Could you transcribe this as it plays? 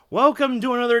Welcome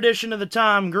to another edition of the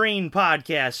Tom Green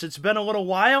Podcast. It's been a little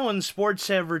while and sports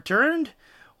have returned.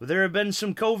 There have been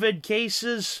some COVID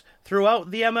cases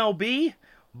throughout the MLB,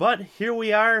 but here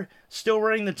we are, still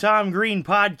running the Tom Green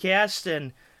Podcast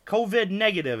and COVID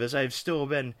negative, as I've still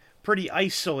been pretty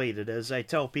isolated, as I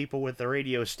tell people with the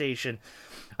radio station.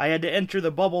 I had to enter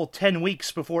the bubble 10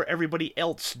 weeks before everybody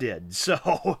else did,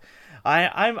 so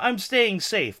I'm staying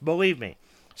safe, believe me.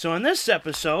 So in this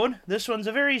episode, this one's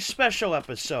a very special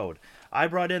episode. I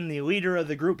brought in the leader of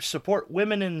the group Support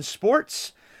Women in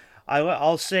Sports.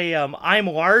 I'll say I'm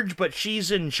large, but she's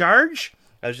in charge.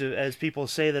 As people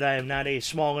say that I am not a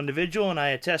small individual, and I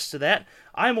attest to that.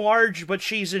 I'm large, but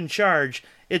she's in charge.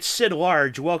 It's Sid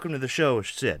Large. Welcome to the show,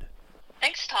 Sid.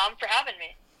 Thanks, Tom, for having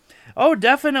me. Oh,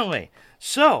 definitely.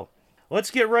 So, let's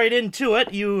get right into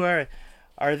it. You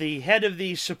are the head of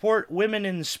the Support Women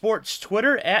in Sports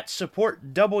Twitter at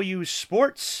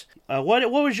SupportWSports.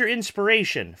 What was your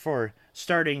inspiration for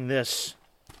starting this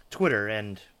Twitter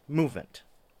and movement?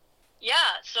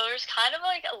 Yeah, so there's kind of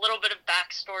like a little bit of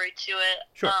backstory to it.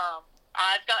 Sure.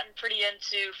 I've gotten pretty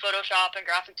into Photoshop and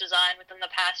graphic design within the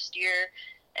past year,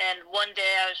 and one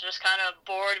day I was just kind of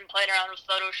bored and playing around with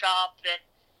Photoshop, and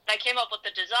I came up with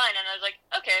the design, and I was like,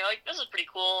 okay, like, this is pretty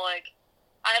cool. Like,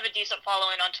 I have a decent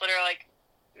following on Twitter, like,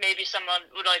 maybe someone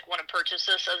would like want to purchase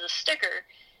this as a sticker,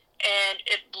 and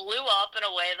it blew up in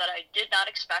a way that I did not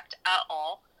expect at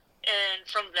all. And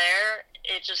from there,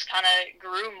 it just kind of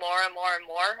grew more and more and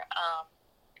more.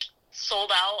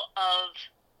 Sold out of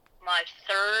my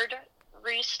third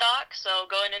restock, so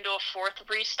going into a fourth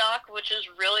restock, which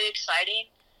is really exciting.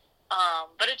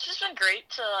 But it's just been great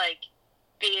to like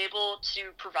be able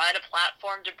to provide a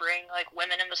platform to bring like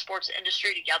women in the sports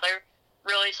industry together.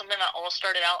 Really something that all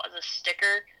started out as a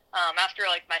sticker. After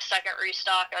like my second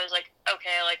restock, I was like,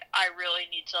 okay, like I really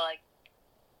need to like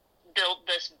build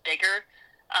this bigger.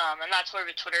 And that's where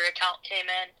the Twitter account came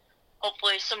in.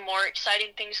 Hopefully some more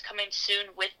exciting things coming soon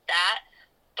with that.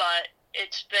 But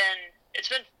it's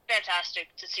been fantastic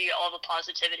to see all the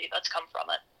positivity that's come from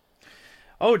it.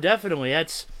 Oh, definitely.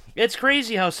 It's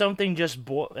crazy how something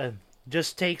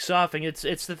just takes off, and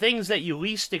it's the things that you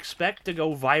least expect to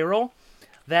go viral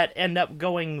that end up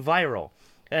going viral.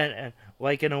 And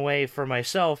like in a way for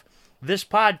myself, this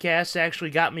podcast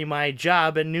actually got me my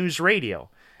job in news radio.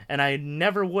 And I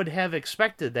never would have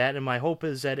expected that, and my hope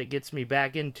is that it gets me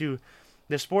back into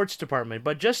the sports department.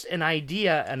 But just an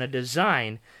idea and a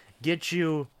design gets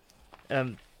you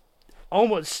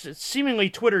almost seemingly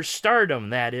Twitter stardom,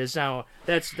 that is. Now,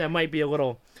 that might be a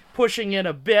little pushing it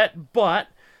a bit, but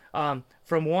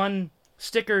from one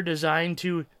sticker design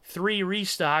to 3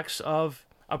 restocks of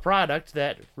a product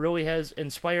that really has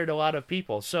inspired a lot of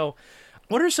people. So,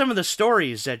 what are some of the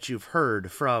stories that you've heard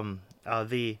from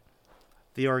the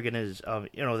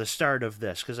start of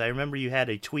this? Because I remember you had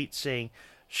a tweet saying,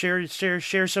 share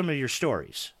some of your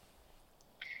stories.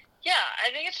 Yeah,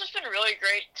 I think it's just been really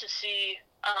great to see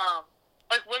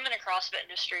like women across the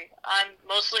industry. I'm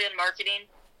mostly in marketing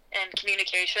and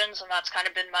communications, and that's kind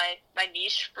of been my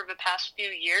niche for the past few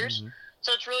years. Mm-hmm.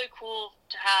 So it's really cool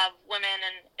to have women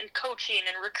in coaching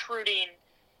and recruiting,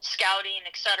 scouting,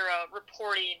 etc.,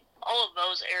 reporting, all of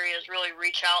those areas really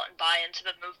reach out and buy into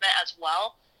the movement as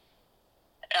well.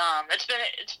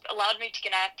 It's allowed me to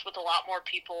connect with a lot more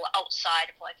people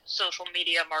outside of like social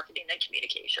media marketing and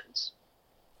communications.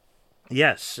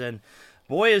 Yes, and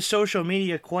boy, is social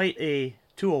media quite a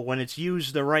tool when it's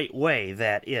used the right way,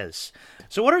 that is.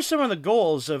 So what are some of the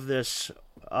goals of this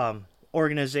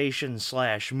organization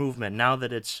 / movement now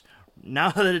that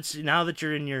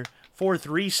you're in your 4th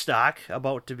restock,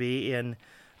 about to be in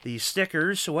the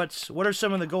stickers? What are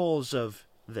some of the goals of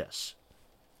this?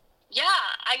 Yeah,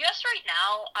 I guess right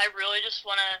now I really just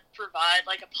want to provide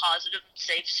like a positive and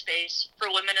safe space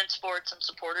for women in sports and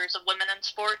supporters of women in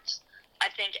sports. I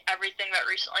think everything that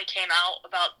recently came out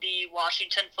about the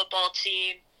Washington football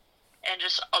team and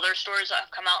just other stories that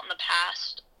have come out in the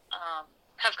past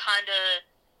have kind of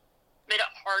made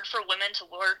it hard for women to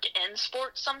work in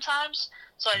sports sometimes.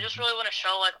 So I just really want to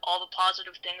show like all the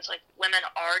positive things like women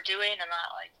are doing, and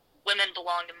that like women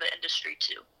belong in the industry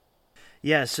too.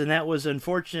 Yes, and that was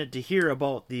unfortunate to hear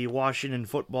about the Washington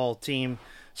football team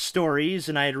stories,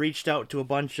 and I had reached out to a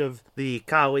bunch of the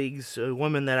colleagues,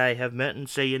 women that I have met, and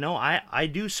say, I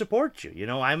do support you.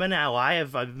 I'm an ally.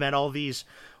 I've met all these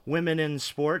women in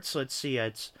sports. Let's see,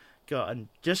 it's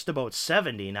just about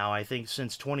 70 now, I think,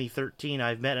 since 2013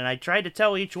 I've met, and I tried to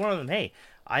tell each one of them, hey,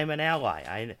 I'm an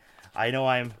ally. I know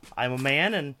I'm a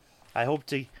man, and I hope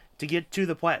to get to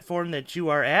the platform that you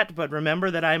are at, but remember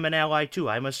that I'm an ally too.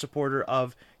 I'm a supporter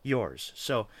of yours.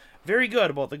 So very good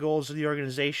about the goals of the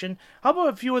organization. How about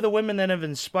a few of the women that have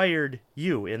inspired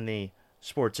you in the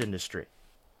sports industry?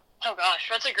 Oh gosh,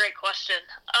 that's a great question.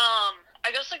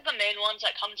 I guess like the main ones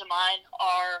that come to mind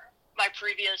are my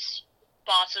previous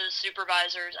bosses,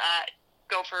 supervisors at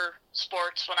Gopher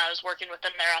Sports when I was working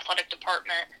within their athletic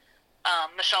department.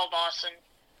 Michelle Voss and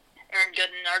Erin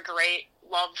Gooden are great.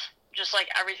 Love just like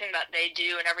everything that they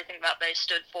do and everything that they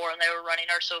stood for, and they were running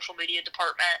our social media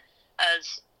department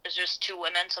as just two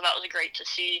women, so that was great to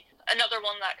see. Another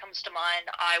one that comes to mind,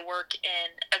 I work in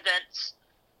events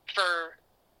for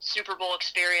Super Bowl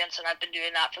experience, and I've been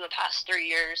doing that for the past 3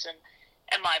 years, and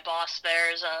my boss there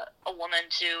is a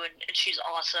woman too, and she's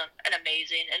awesome and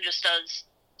amazing and just does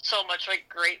so much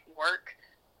like great work.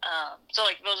 So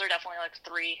like those are definitely like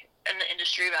three in the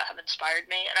industry that have inspired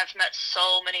me, and I've met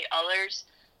so many others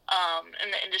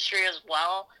in the industry as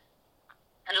well,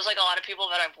 and just like a lot of people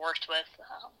that I've worked with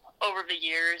over the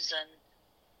years, and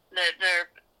they're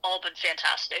all been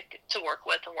fantastic to work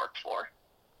with and work for.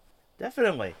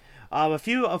 Definitely. A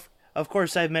few of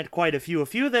course, I've met quite a few. A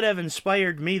few that have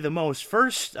inspired me the most.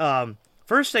 First, I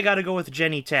got to go with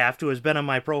Jenny Taft, who has been on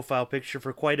my profile picture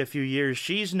for quite a few years.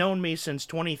 She's known me since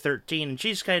 2013, and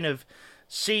she's kind of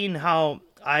seen how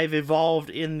I've evolved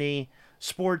in the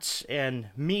sports and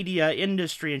media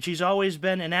industry, and she's always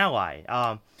been an ally.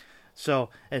 So,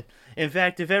 in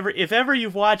fact, if ever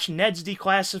you've watched Ned's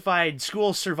Declassified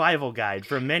School Survival Guide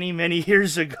from many, many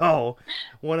years ago,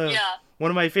 one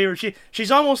of my favorite.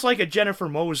 She's almost like a Jennifer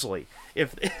Mosley,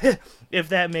 if if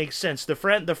that makes sense. The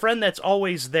friend that's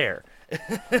always there.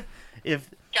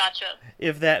 Gotcha.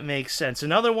 If that makes sense.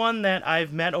 Another one that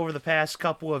I've met over the past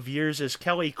couple of years is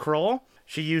Kelly Kroll.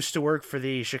 She used to work for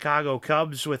the Chicago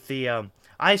Cubs with the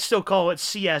I still call it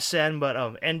CSN, but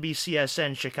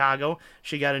NBCSN Chicago.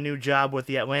 She got a new job with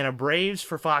the Atlanta Braves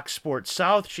for Fox Sports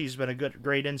South. She's been a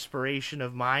great inspiration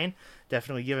of mine.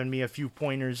 Definitely given me a few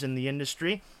pointers in the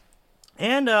industry.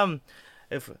 And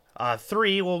if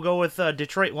three, we'll go with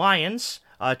Detroit Lions.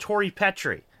 Tori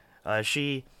Petrie.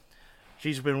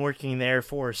 She's been working there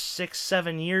for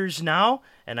 6-7 years now,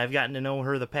 and I've gotten to know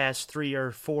her the past 3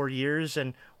 or 4 years,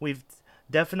 and we've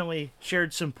definitely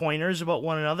shared some pointers about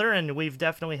one another, and we've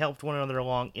definitely helped one another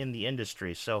along in the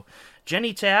industry. So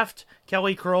Jenny Taft,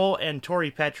 Kelly Kroll, and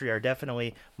Tori Petrie are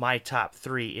definitely my top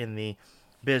 3 in the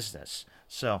business.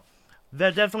 So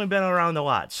they've definitely been around a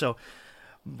lot. So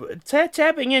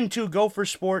tapping into Gopher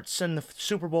Sports and the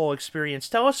Super Bowl experience,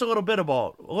 tell us a little bit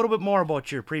more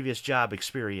about your previous job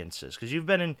experiences, because you've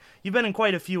been in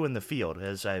quite a few in the field,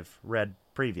 as I've read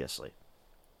previously.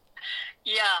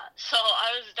 Yeah, so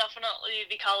I was definitely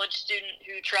the college student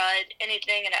who tried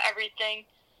anything and everything.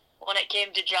 When it came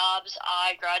to jobs,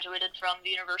 I graduated from the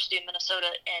University of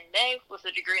Minnesota in May with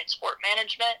a degree in sport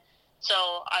management.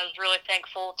 So I was really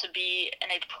thankful to be in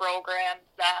a program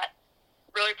that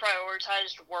really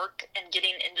prioritized work and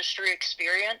getting industry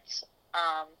experience.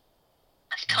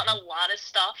 I've done a lot of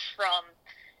stuff from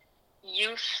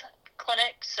youth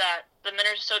clinics at the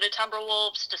Minnesota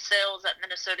Timberwolves to sales at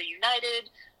Minnesota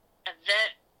United,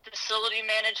 event facility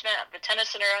management at the tennis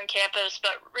center on campus,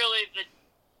 but really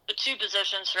the two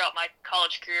positions throughout my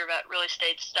college career that really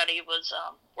stayed steady was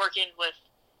working with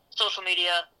social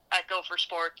media at Gopher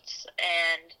Sports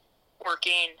and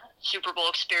working Super Bowl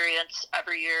experience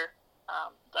every year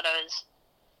that I was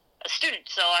a student.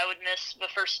 So I would miss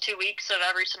the first 2 weeks of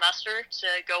every semester to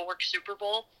go work Super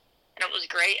Bowl, and it was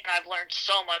great, and I've learned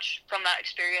so much from that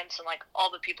experience, and like all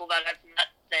the people that I've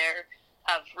met there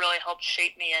have really helped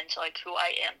shape me into like who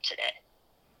I am today.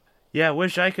 Yeah, I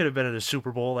wish I could have been at a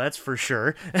Super Bowl, that's for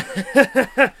sure.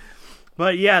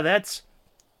 But yeah, that's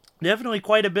definitely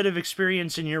quite a bit of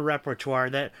experience in your repertoire.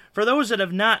 That for those that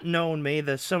have not known me,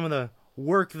 some of the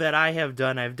work that I've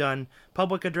done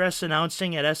public address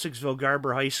announcing at Essexville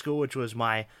Garber High School, which was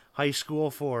my high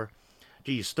school for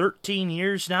 13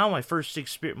 years now. My first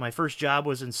job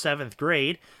was in 7th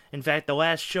grade. In fact, the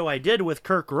last show I did with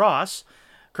Kirk Ross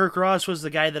was the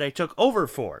guy that I took over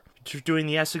for doing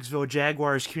the Essexville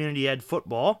Jaguars community ed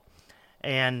football.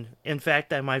 And in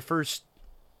fact, at my first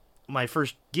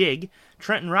gig,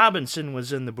 Trenton Robinson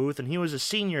was in the booth, and he was a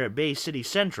senior at Bay City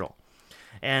Central.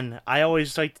 And I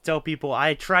always like to tell people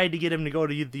I tried to get him to go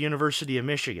to the University of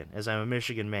Michigan, as I'm a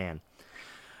Michigan man.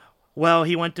 Well,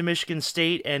 he went to Michigan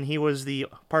State, and he was the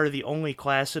part of the only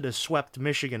class that has swept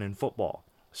Michigan in football.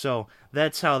 So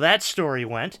that's how that story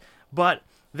went. But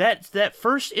that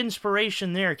first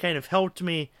inspiration there kind of helped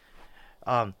me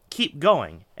keep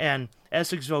going. And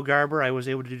Essexville Garber, I was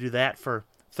able to do that for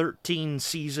 13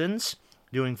 seasons,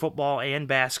 doing football and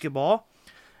basketball,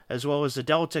 as well as the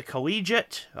Delta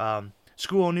Collegiate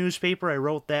School newspaper. I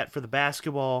wrote that for the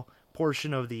basketball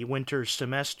portion of the winter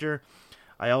semester.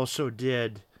 I also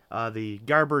did the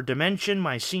Garber Dimension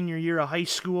my senior year of high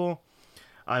school.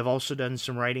 I've also done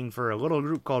some writing for a little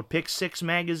group called Pick Six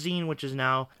Magazine, which is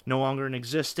now no longer in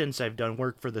existence. I've done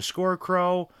work for the Score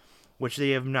Crow, which they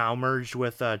have now merged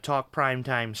with Talk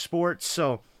Primetime Sports.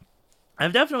 So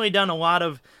I've definitely done a lot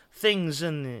of things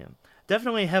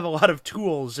definitely have a lot of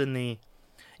tools in the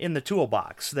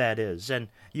toolbox, that is, and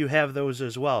you have those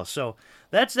as well. So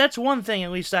that's one thing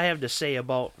at least I have to say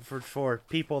about for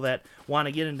people that want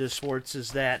to get into sports,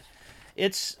 is that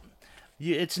it's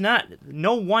not,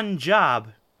 no one job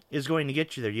is going to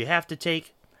get you there. You have to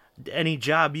take any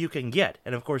job you can get.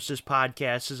 And of course, this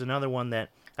podcast is another one that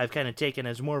I've kind of taken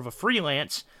as more of a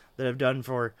freelance that I've done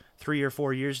for 3 or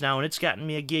 4 years now, and it's gotten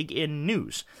me a gig in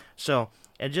news. So,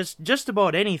 and just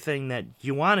about anything that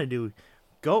you want to do,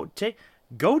 go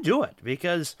do it,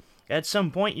 because at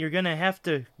some point you're going to have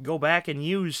to go back and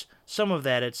use some of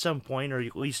that at some point, or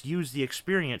at least use the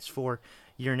experience for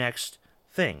your next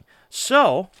thing.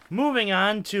 So, moving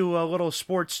on to a little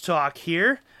sports talk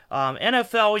here.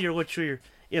 NFL,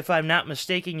 if I'm not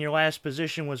mistaken, your last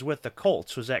position was with the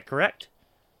Colts. Was that correct?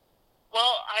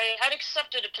 Well, I had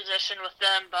accepted a position with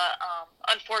them, but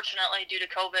unfortunately, due to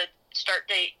COVID, start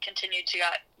date continued to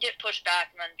get pushed back,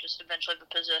 and then just eventually the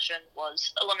position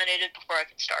was eliminated before I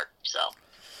could start. So.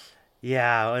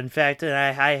 Yeah, in fact,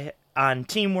 I on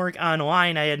Teamwork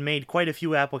Online, I had made quite a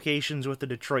few applications with the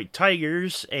Detroit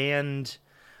Tigers, and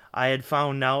I had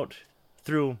found out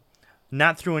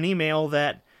not through an email,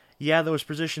 that yeah, those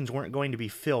positions weren't going to be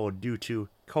filled due to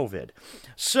COVID.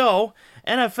 So,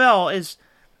 NFL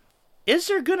is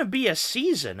there going to be a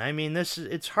season? I mean,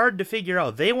 it's hard to figure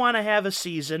out. They want to have a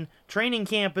season. Training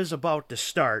camp is about to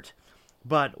start.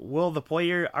 But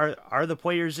are the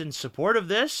players in support of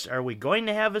this? Are we going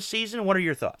to have a season? What are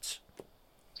your thoughts?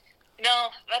 No,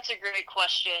 that's a great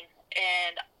question,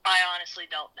 and I honestly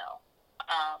don't know.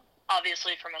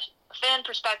 Obviously, from a fan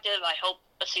perspective, I hope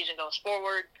a season goes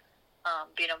forward.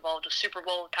 Being involved with Super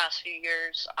Bowl the past few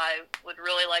years, I would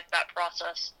really like that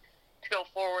process to go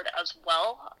forward as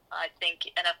well. I think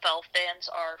NFL fans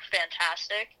are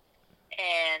fantastic,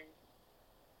 and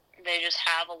they just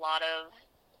have a lot of,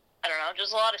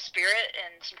 just a lot of spirit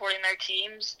in supporting their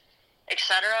teams,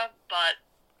 etc. But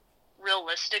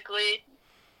realistically,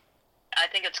 I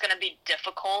think it's going to be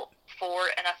difficult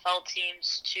for NFL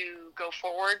teams to go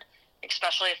forward,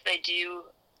 especially if they do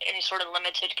any sort of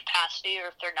limited capacity or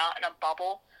if they're not in a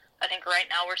bubble. I think right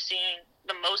now we're seeing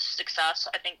the most success.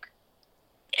 I think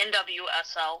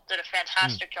NWSL did a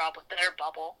fantastic job with their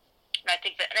bubble, and I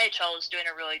think the NHL is doing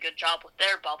a really good job with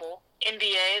their bubble.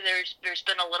 NBA, there's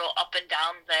been a little up and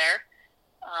down there.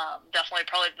 Definitely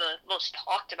probably the most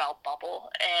talked about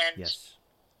bubble, and yes,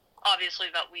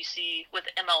 obviously that we see with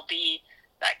MLB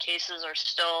that cases are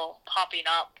still popping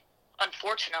up.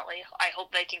 Unfortunately, I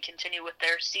hope they can continue with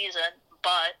their season,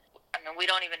 but we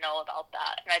don't even know about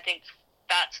that, and I think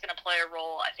that's going to play a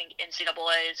role. I think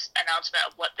NCAA's announcement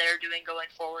of what they're doing going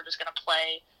forward is going to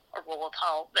play a role of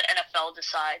how the NFL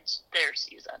decides their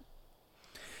season.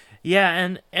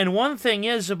 Yeah, and one thing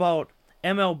is about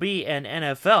MLB and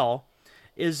NFL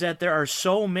is that there are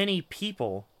so many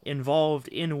people involved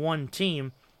in one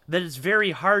team that it's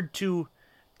very hard to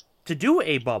do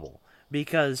a bubble,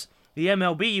 because the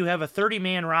MLB, you have a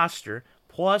 30-man roster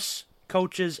plus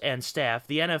coaches and staff.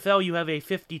 The NFL, you have a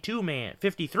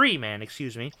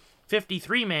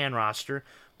 53-man roster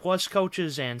plus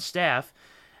coaches and staff,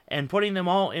 and putting them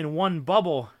all in one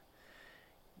bubble,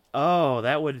 I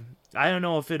don't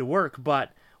know if it'd work,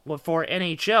 but for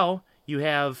NHL, you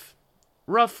have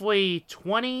roughly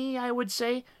 20, I would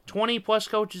say, 20 plus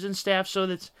coaches and staff, so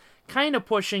that's kind of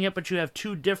pushing it, but you have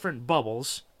two different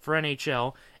bubbles for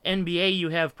NHL. NBA, you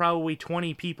have probably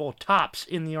 20 people tops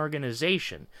in the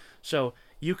organization, so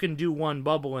you can do one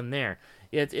bubble in there.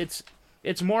 It's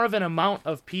more of an amount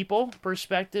of people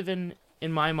perspective in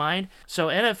my mind. So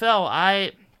NFL,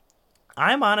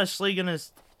 I'm honestly gonna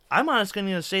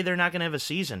say they're not gonna have a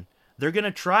season. They're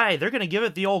gonna try. They're gonna give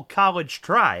it the old college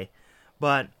try,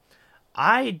 but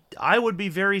I would be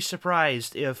very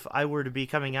surprised if I were to be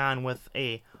coming on with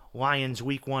a Lions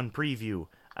Week 1 preview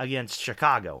against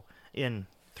Chicago in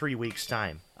 3 weeks'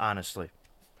 time, honestly.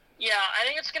 Yeah, I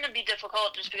think it's going to be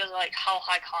difficult just because of how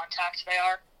high contact they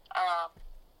are.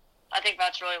 I think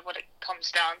that's really what it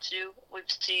comes down to. We've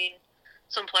seen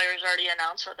some players already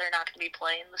announce that they're not going to be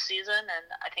playing the season, and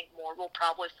I think more will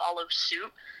probably follow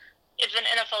suit. If an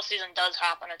NFL season does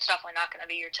happen, it's definitely not going to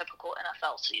be your typical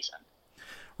NFL season.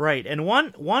 Right, and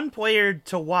one player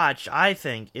to watch, I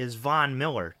think, is Von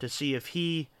Miller, to see if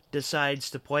he decides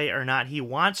to play or not. He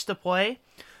wants to play,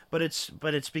 but it's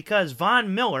because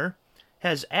Von Miller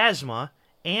has asthma,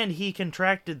 and he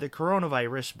contracted the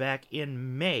coronavirus back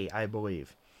in May, I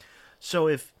believe. So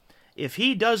if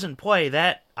he doesn't play,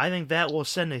 that I think that will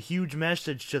send a huge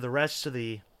message to the rest of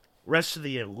the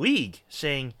league,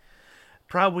 saying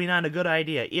probably not a good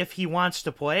idea. If he wants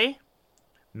to play,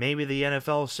 maybe the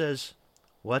NFL says,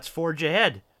 let's forge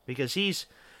ahead, because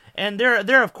and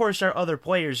there of course are other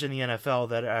players in the NFL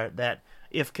that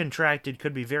if contracted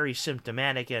could be very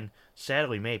symptomatic and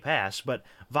sadly may pass. But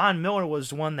Von Miller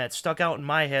was one that stuck out in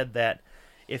my head that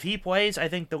if he plays, I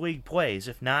think the league plays.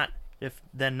 If not,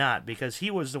 then not, because he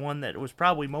was the one that was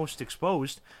probably most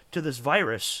exposed to this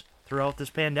virus throughout this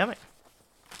pandemic.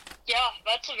 Yeah,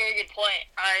 that's a very good point.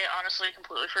 I honestly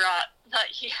completely forgot that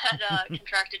he had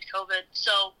contracted COVID.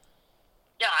 So,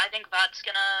 yeah, I think that's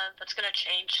gonna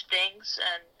change things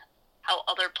and how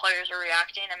other players are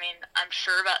reacting. I mean, I'm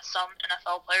sure that some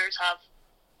NFL players have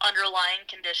underlying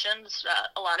conditions that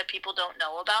a lot of people don't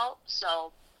know about.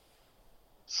 So,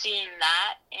 seeing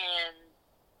that, and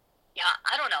yeah,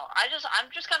 I don't know. I'm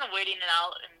just kind of waiting it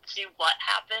out and see what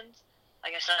happens.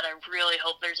 Like I said, I really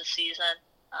hope there's a season.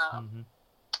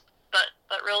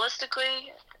 But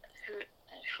realistically,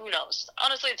 who knows?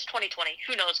 Honestly, it's 2020.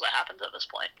 Who knows what happens at this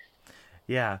point?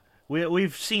 Yeah,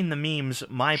 we've seen the memes,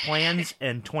 my plans,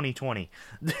 and 2020.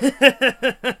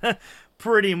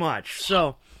 Pretty much.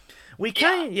 So we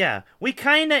kind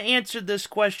of answered this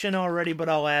question already, but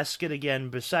I'll ask it again.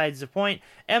 Besides the point,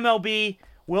 MLB,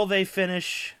 will they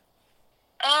finish?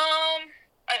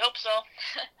 I hope so.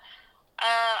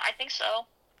 I think so.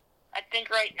 I think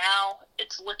right now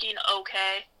it's looking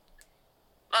okay.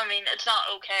 I mean, it's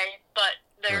not okay, but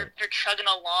they're chugging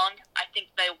along. I think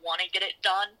they want to get it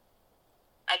done.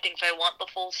 I think they want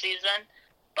the full season,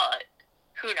 but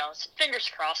who knows? Fingers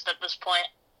crossed at this point.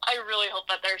 I really hope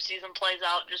that their season plays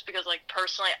out, just because, like,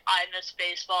 personally, I miss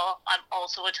baseball. I'm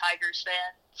also a Tigers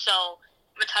fan, so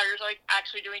the Tigers are, like,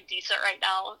 actually doing decent right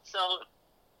now, so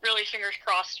really fingers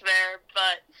crossed there,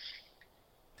 but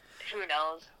who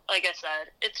knows? Like I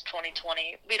said, it's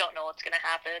 2020. We don't know what's going to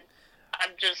happen.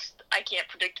 I can't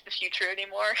predict the future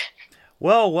anymore.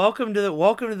 Well, welcome to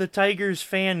the Tigers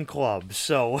fan club.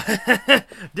 So,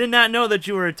 did not know that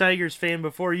you were a Tigers fan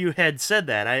before you had said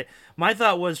that. My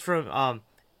thought was from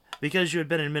because you had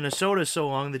been in Minnesota so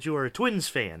long that you were a Twins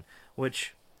fan,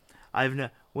 which I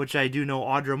do know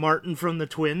Audra Martin from the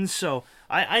Twins. So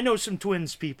I know some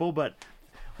Twins people, but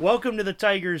welcome to the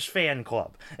Tigers fan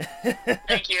club.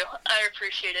 Thank you. I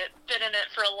appreciate it. Been in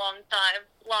it for a long time.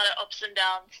 A lot of ups and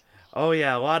downs. Oh,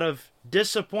 yeah, a lot of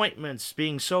disappointments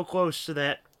being so close to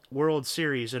that World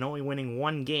Series and only winning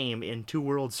one game in 2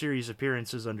 World Series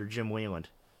appearances under Jim Leyland.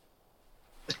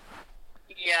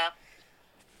 Yeah.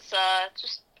 It's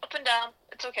just up and down.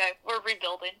 It's okay. We're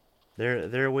rebuilding.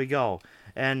 There we go.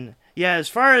 And, yeah, as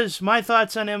far as my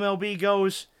thoughts on MLB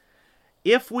goes,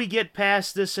 if we get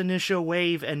past this initial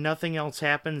wave and nothing else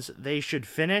happens, they should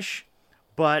finish,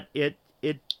 but it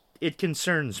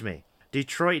concerns me.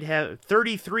 Detroit have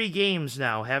 33 games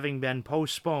now having been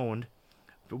postponed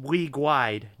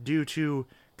league-wide due to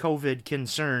COVID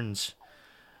concerns.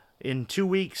 In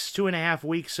 2.5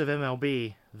 weeks of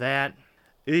MLB,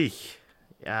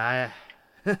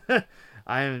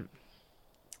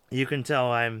 you can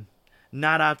tell I'm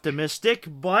not optimistic,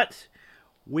 but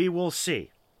we will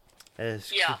see.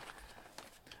 Yeah.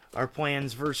 Our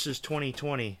plans versus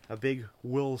 2020, a big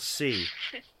we'll see.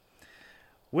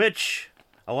 Which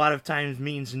a lot of times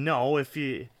means no if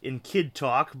you in kid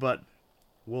talk, but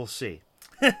we'll see.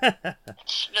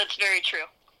 That's very true.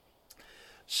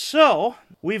 So,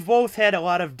 we've both had a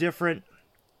lot of different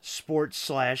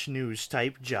sports/news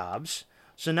type jobs.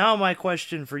 So now my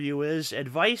question for you is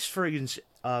advice for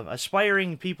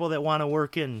aspiring people that want to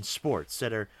work in sports,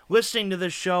 that are listening to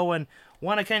this show and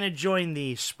want to kind of join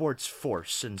the sports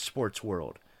force and sports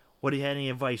world. What do you have any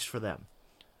advice for them?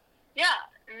 Yeah.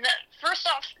 First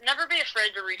off, never be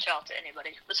afraid to reach out to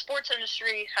anybody. The sports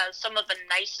industry has some of the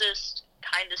nicest,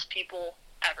 kindest people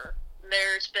ever.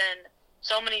 There's been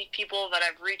so many people that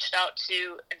I've reached out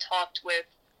to and talked with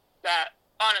that,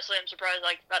 honestly, I'm surprised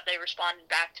that they responded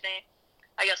back to me.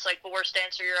 I guess the worst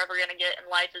answer you're ever going to get in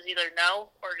life is either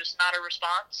no or just not a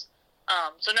response.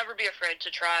 So never be afraid to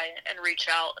try and reach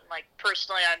out. And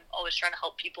personally, I'm always trying to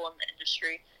help people in the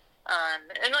industry. And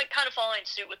kind of following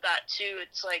suit with that too,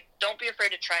 it's don't be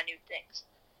afraid to try new things.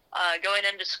 Going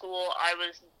into school, I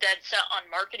was dead set on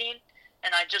marketing,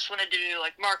 and I just wanted to do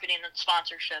marketing and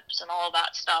sponsorships and all of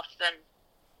that stuff. And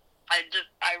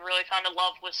I really found a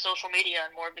love with social media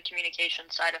and more of the communication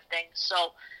side of things.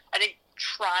 So I think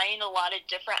trying a lot of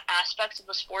different aspects of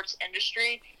the sports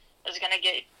industry is going to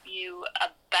get you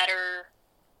a better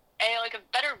like a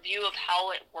better view of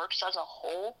how it works as a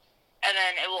whole, and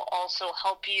then it will also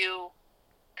help you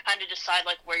kind of decide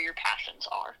like where your passions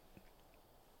are.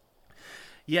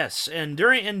 Yes, and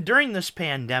during this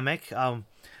pandemic,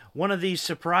 one of these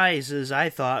surprises I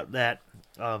thought that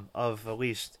of at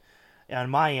least on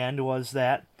my end was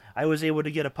that I was able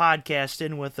to get a podcast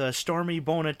in with Stormy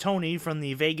Bonatoni from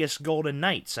the Vegas Golden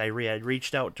Knights. I had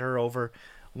reached out to her over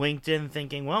LinkedIn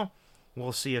thinking, well,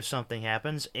 we'll see if something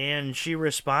happens. And she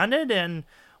responded, and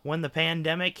when the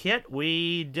pandemic hit,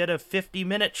 we did a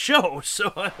 50-minute show.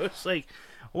 So I was like,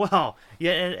 well,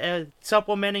 yeah,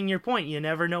 supplementing your point, you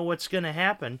never know what's going to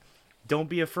happen. Don't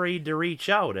be afraid to reach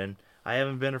out. And I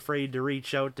haven't been afraid to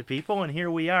reach out to people, and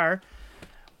here we are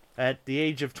at the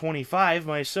age of 25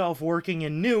 myself working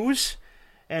in news,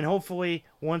 and hopefully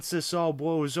once this all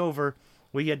blows over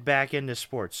we get back into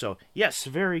sports. So yes,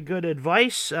 very good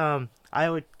advice. I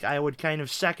would kind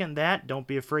of second that. Don't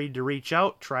be afraid to reach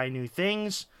out, try new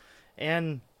things,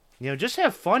 and just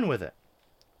have fun with it,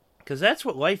 because that's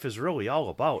what life is really all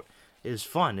about, is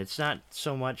fun. It's not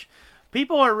so much,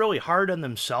 people are really hard on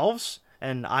themselves,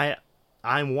 and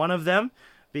I'm one of them,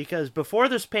 because before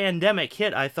this pandemic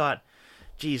hit I thought,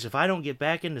 geez, if I don't get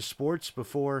back into sports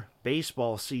before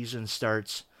baseball season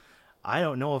starts, I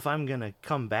don't know if I'm going to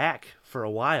come back for a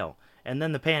while. And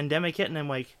then the pandemic hit, and I'm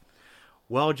like,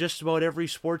 well, just about every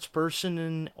sports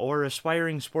person or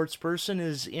aspiring sports person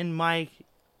is in my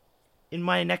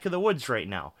neck of the woods right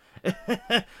now.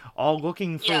 All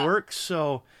looking for work,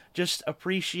 so just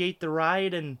appreciate the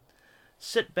ride and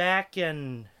sit back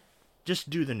and just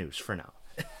do the news for now.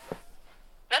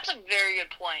 That's a very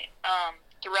good point.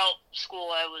 Throughout school,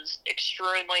 I was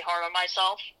extremely hard on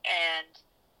myself, and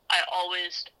I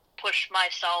always pushed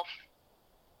myself.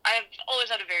 I've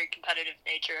always had a very competitive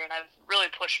nature, and I've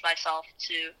really pushed myself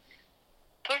into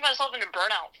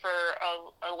burnout for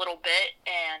a little bit,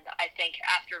 and I think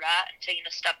after that, taking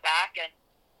a step back and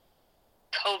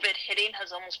COVID hitting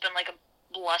has almost been like a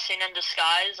blessing in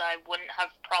disguise. I wouldn't have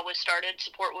probably started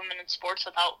Support Women in Sports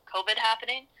without COVID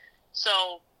happening,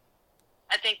 so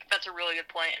I think that's a really good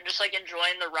point. And just like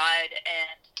enjoying the ride,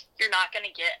 and you're not going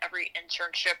to get every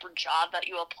internship or job that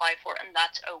you apply for, and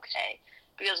that's okay,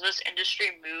 because this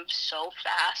industry moves so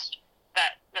fast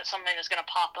that something is going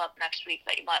to pop up next week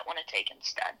that you might want to take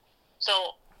instead.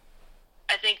 So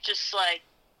I think just like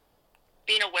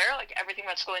being aware of like everything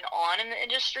that's going on in the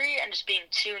industry and just being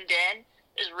tuned in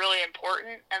is really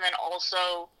important. And then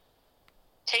also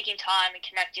taking time and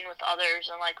connecting with others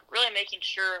and like really making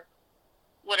sure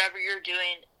whatever you're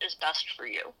doing is best for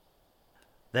you.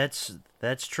 That's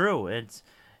true.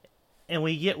 And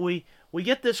we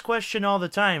get this question all the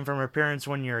time from our parents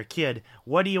when you're a kid.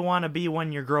 What do you want to be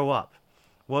when you grow up?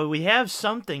 Well, we have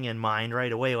something in mind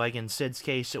right away. Like in Sid's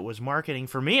case, it was marketing.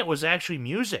 For me, it was actually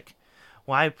music.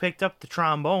 Well, I picked up the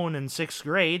trombone in 6th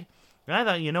grade, and I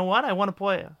thought, you know what? I want to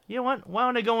play. You know what? Why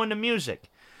don't I go into music?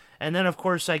 And then, of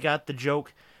course, I got the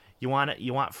joke. You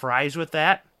want fries with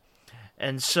that?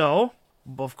 And so,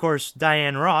 of course,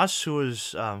 Diane Ross, who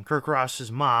was Kirk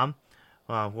Ross's mom,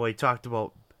 who we talked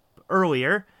about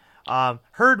earlier,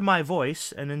 heard my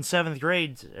voice, and in 7th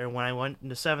grade, or when I went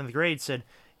into 7th grade, said,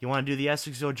 you want to do the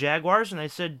Essexville Jaguars? And I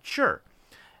said, sure.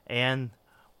 And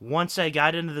once I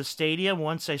got into the stadium,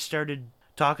 once I started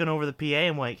talking over the PA,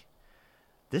 I'm like,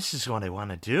 this is what I want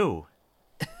to do.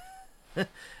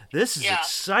 This is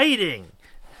exciting.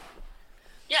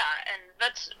 Yeah, and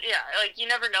like you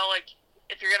never know like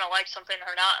if you're going to like something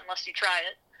or not unless you try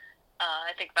it.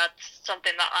 I think that's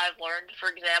something that I've learned. For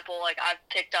example, like I've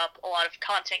picked up a lot of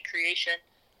content creation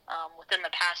within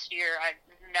the past year. I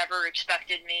never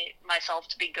expected myself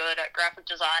to be good at graphic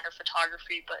design or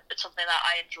photography, but it's something that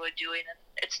I enjoy doing, and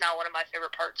it's now one of my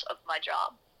favorite parts of my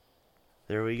job.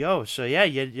 There we go. So yeah,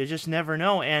 you just never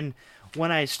know. And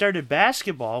when I started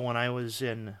basketball, when I was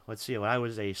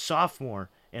a sophomore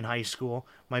in high school,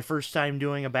 my first time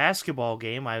doing a basketball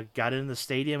game, I got into the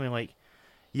stadium and like,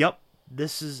 yep,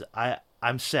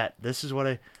 I'm set. This is what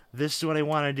I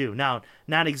want to do. Now,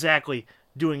 not exactly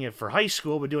doing it for high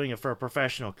school, but doing it for a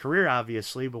professional career,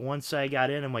 obviously. But once I got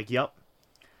in, I'm like, yep,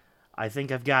 I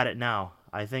think I've got it now.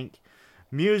 I think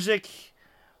music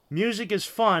is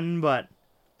fun, but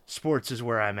sports is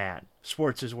where I'm at.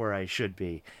 Sports is where I should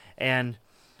be. And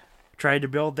tried to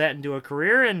build that into a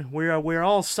career, and we're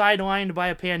all sidelined by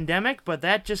a pandemic, but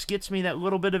that just gets me that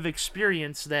little bit of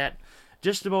experience that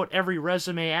just about every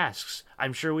resume asks.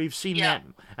 I'm sure we've seen that.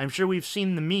 I'm sure we've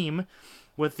seen the meme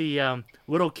with the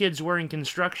little kids wearing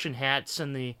construction hats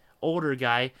and the older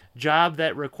guy, job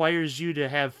that requires you to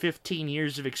have 15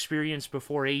 years of experience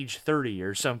before age 30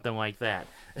 or something like that.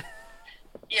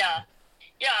 Yeah.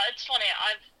 Yeah, it's funny.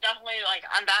 I've definitely, like,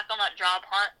 I'm back on that job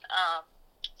hunt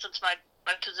since my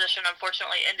position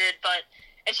unfortunately ended, but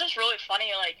it's just really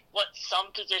funny, like, what some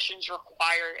positions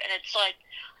require. And it's like,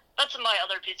 that's my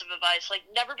other piece of advice. Like,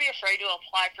 never be afraid to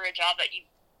apply for a job that you,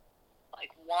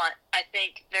 like, want. I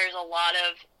think there's a lot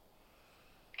of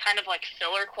kind of, like,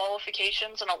 filler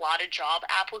qualifications and a lot of job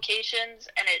applications,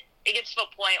 and it gets to a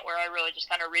point where I really just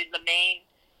kind of read the main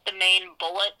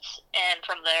bullets, and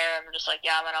from there I'm just like,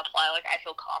 yeah, I'm gonna apply. Like, I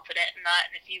feel confident in that.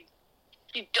 And if you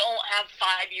don't have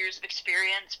 5 years of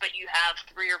experience, but you have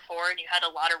 3 or 4, and you had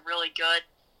a lot of really good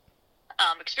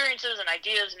experiences and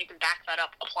ideas, and you can back that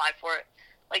up, apply for it.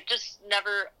 Like, just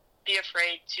never be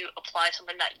afraid to apply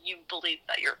something that you believe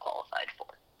that you're qualified for.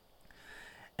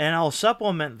 And I'll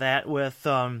supplement that with,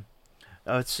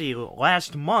 let's see,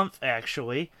 last month,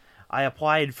 actually, I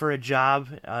applied for a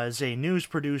job as a news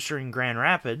producer in Grand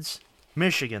Rapids,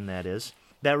 Michigan, that is,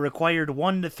 that required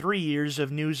 1 to 3 years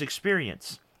of news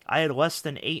experience. I had less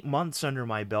than 8 months under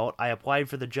my belt. I applied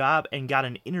for the job and got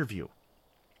an interview.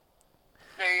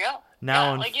 There you go.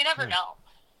 Now, yeah, like, you never know.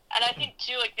 And I think,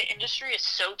 too, like, the industry is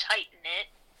so tight-knit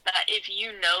that if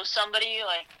you know somebody,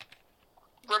 like,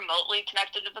 remotely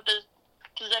connected to the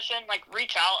position, like,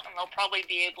 reach out, and they'll probably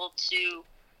be able to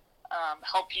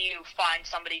help you find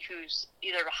somebody who's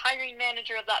either a hiring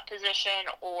manager of that position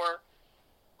or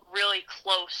really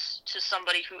close to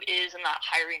somebody who is in that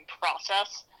hiring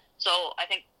process. So I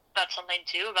think that's something,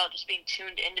 too, about just being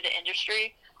tuned into the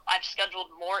industry. I've scheduled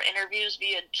more interviews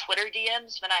via Twitter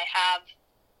DMs than I have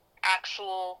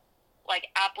actual, like,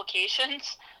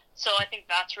 applications. So I think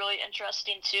that's really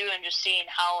interesting, too, and just seeing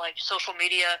how, like, social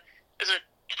media is a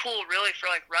tool really for,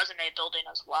 like, resume building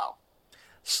as well.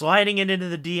 Sliding it into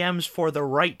the DMs for the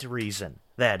right reason,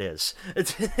 that is.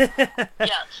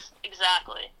 Yes,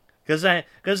 exactly.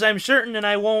 Because I'm certain, and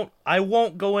I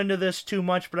won't go into this too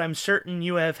much, but I'm certain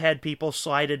you have had people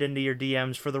slide it into your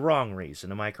DMs for the wrong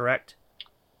reason. Am I correct?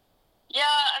 Yeah,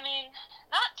 I mean,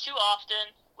 not too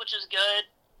often, which is good.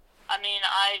 I mean,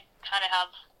 I kind of have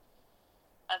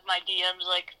my DMs,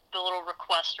 like, the little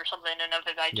request or something, and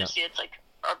if I just see it's, like,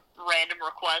 a random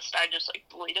request, I just, like,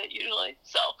 delete it usually.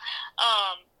 So,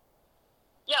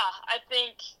 yeah, I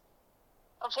think,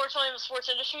 unfortunately, in the sports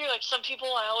industry, like, some people,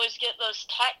 I always get those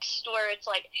texts where it's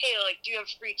like, hey, like, do you have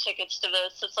free tickets to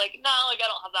this? It's like, no, like, I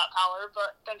don't have that power,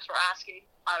 but thanks for asking.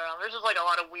 I don't know. There's just, like, a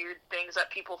lot of weird things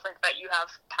that people think that you have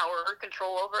power or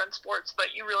control over in sports,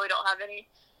 but you really don't have any.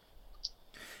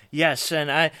 Yes,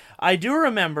 and I do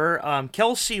remember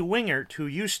Kelsey Wingert, who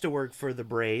used to work for the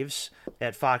Braves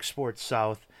at Fox Sports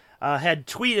South, had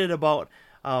tweeted about,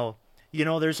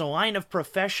 there's a line of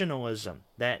professionalism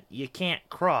that you can't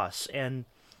cross. And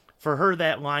for her,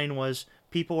 that line was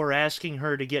people were asking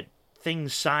her to get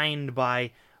things signed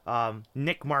by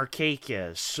Nick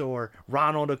Markakis or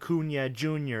Ronald Acuna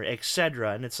Jr.,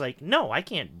 etc. And it's like, no, I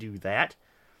can't do that.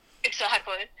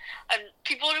 Exactly. And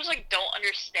people just, like, don't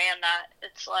understand that.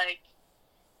 It's like,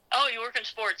 oh, you work in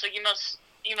sports, so you must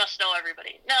know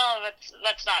everybody. No,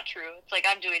 that's not true. It's like,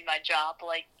 I'm doing my job.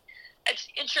 Like, it's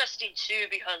interesting, too,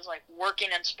 because, like, working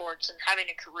in sports and having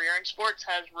a career in sports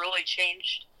has really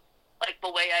changed, like,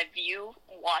 the way I view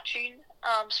watching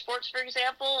sports, for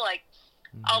example. Like,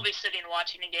 I'll be sitting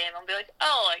watching a game, and I'll be like,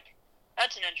 oh, like,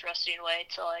 that's an interesting way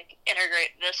to, like,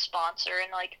 integrate this sponsor,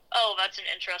 and, like, oh, that's an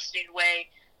interesting way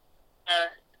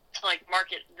to, like,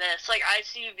 market this. Like, I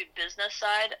see the business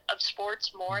side of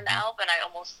sports more now than I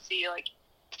almost see, like,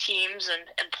 teams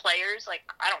and players. Like,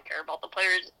 I don't care about the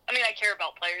players. I mean, I care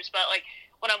about players, but, like,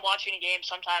 when I'm watching a game,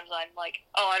 sometimes I'm like,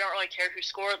 oh, I don't really care who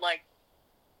scored, like,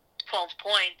 12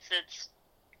 points. It's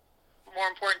more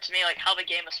important to me, like, how the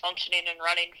game is functioning and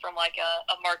running from, like,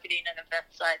 a marketing and event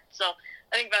side. So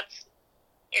I think that's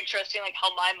interesting, like,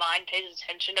 how my mind pays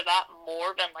attention to that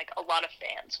more than, like, a lot of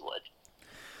fans would.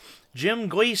 Jim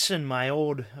Gleason, my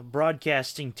old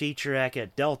broadcasting teacher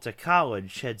at Delta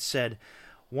College, had said,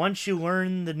 once you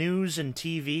learn the news and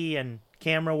TV and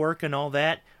camera work and all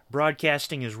that,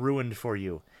 broadcasting is ruined for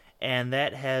you. And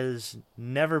that has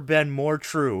never been more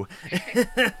true. Yeah.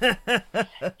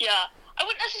 I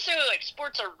wouldn't necessarily, like,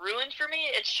 sports are ruined for me.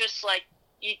 It's just, like,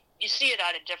 you see it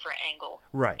at a different angle.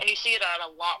 Right. And you see it at a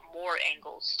lot more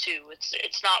angles, too.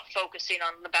 It's not focusing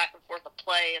on the back and forth of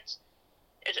play. It's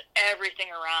everything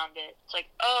around it. It's like,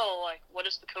 oh, like, what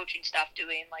is the coaching staff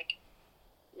doing? Like,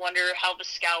 wonder how the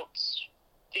scouts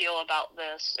feel about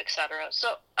this, etc.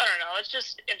 So, I don't know. It's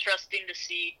just interesting to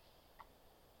see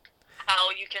how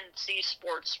you can see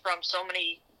sports from so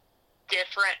many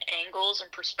different angles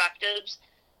and perspectives.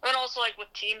 And also, like,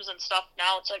 with teams and stuff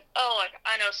now, it's like, oh, like,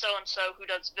 I know so-and-so who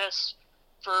does this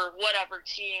for whatever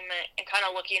team, and kind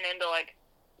of looking into, like,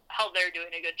 how they're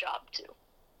doing a good job too.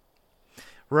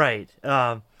 Right.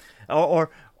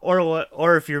 Or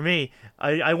if you're me,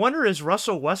 I wonder, is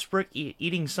Russell Westbrook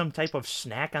eating some type of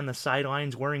snack on the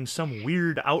sidelines, wearing some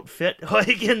weird outfit,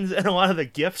 like in a lot of the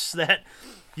gifs that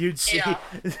you'd see. Yeah.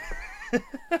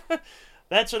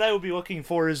 That's what I would be looking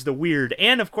for, is the weird.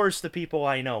 And, of course, the people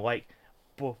I know, like,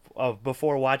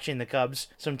 before watching the Cubs,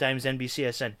 sometimes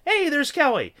NBCSN, hey, there's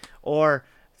Kelly. Or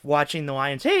watching the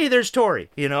Lions, hey, there's Tori.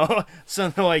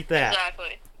 Something like that.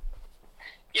 Exactly.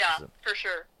 Yeah, for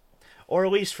sure. Or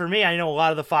at least for me, I know a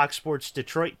lot of the Fox Sports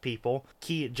Detroit people,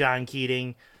 John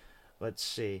Keating, let's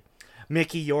see,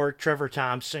 Mickey York, Trevor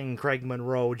Thompson, Craig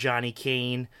Monroe, Johnny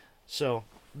Kane. So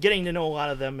getting to know a lot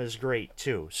of them is great,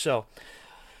 too. So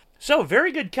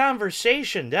very good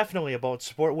conversation, definitely, about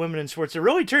women in sports. It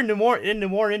really turned more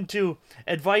into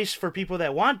advice for people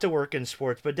that want to work in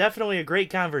sports, but definitely a great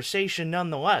conversation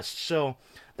nonetheless. So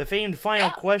the famed final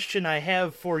question I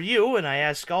have for you, and I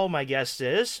ask all my guests,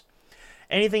 is,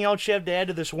 anything else you have to add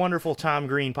to this wonderful Tom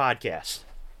Green podcast?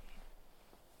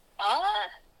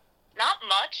 Not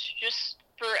much. Just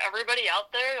for everybody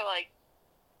out there, like,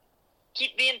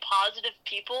 keep being positive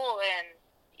people, and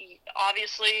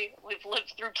obviously we've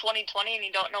lived through 2020 and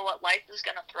you don't know what life is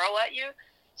going to throw at you.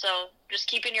 So just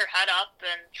keeping your head up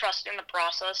and trusting the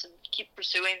process and keep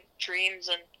pursuing dreams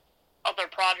and other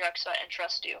projects that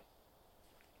interest you.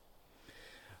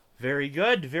 Very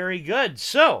good, very good.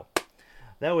 So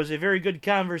that was a very good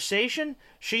conversation.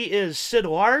 She is Sid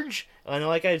Large, and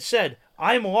like I said,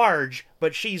 I'm large,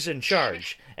 but she's in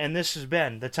charge. And this has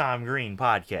been the Tom Green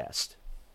Podcast.